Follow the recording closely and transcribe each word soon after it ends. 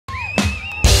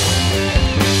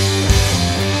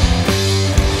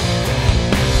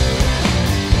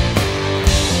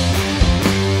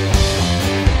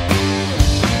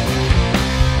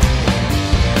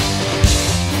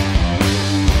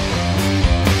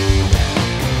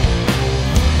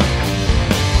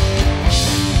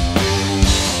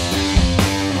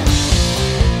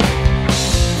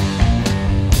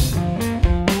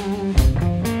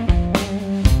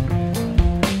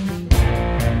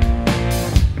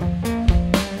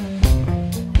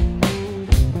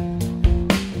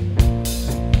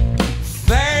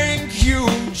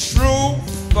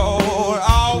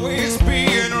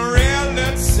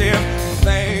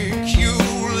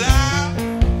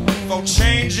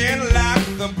changing like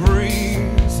the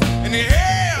breeze. And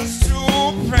here's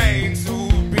to pain, to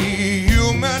be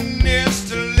human is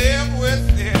to live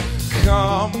with it.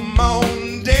 Come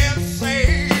on, death,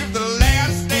 save the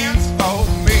last dance for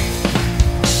me.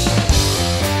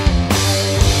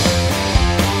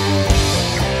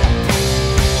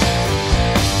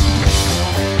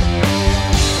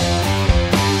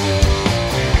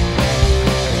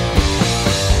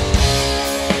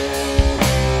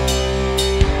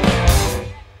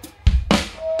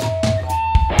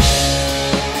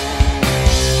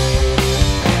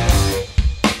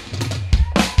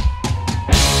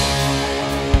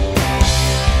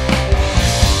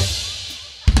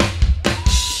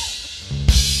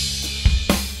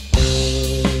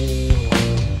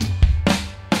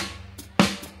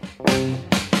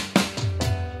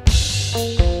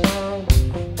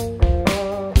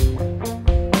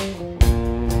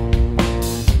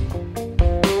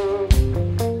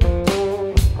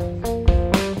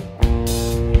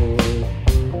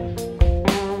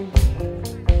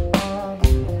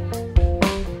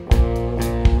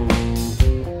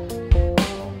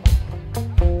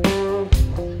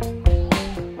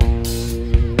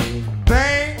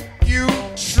 Thank you,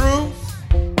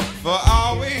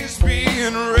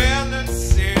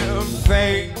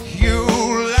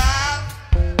 life,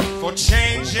 for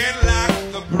changing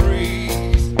like the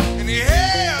breeze. And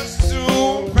here's to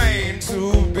pain, to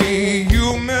be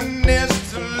human is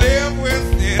to live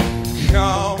with it.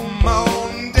 Come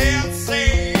on, death,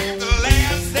 save the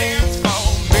last dance for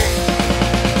me.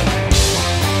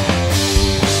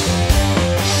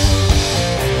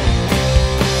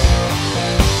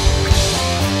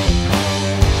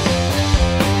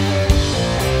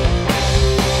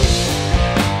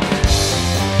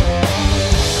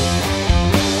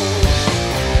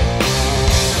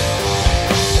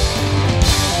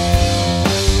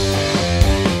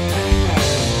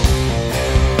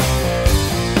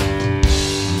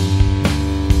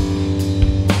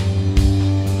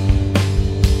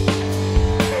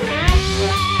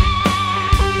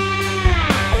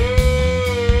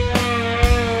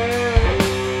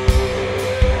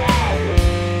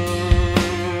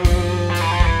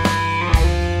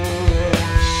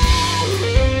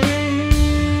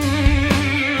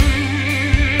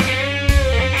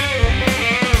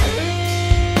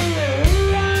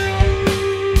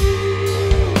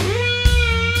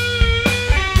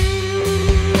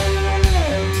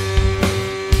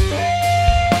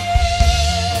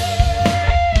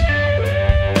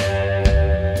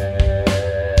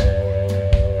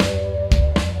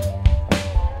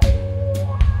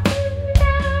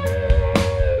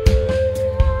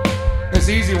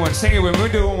 Easy one, sing it with me,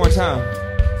 we'll do it one more time.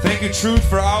 Thank you, truth,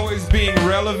 for always being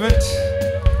relevant.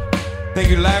 Thank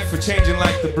you, life, for changing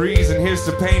like the breeze. And here's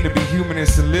the pain, to be human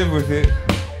is to live with it.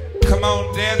 Come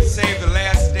on, death, save the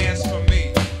last dance for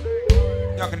me.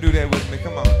 Y'all can do that with me,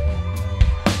 come on.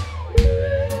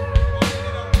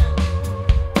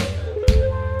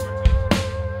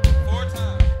 Four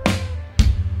times.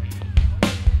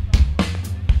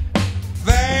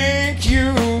 Thank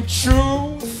you,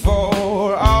 truth,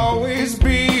 for always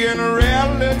being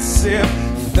relative.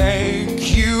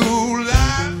 Thank you,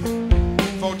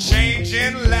 life, for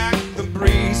changing like the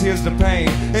breeze. Here's the pain,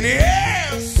 and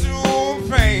here's to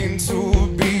pain, to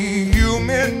be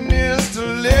human is to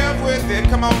live with it.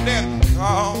 Come on, death,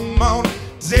 come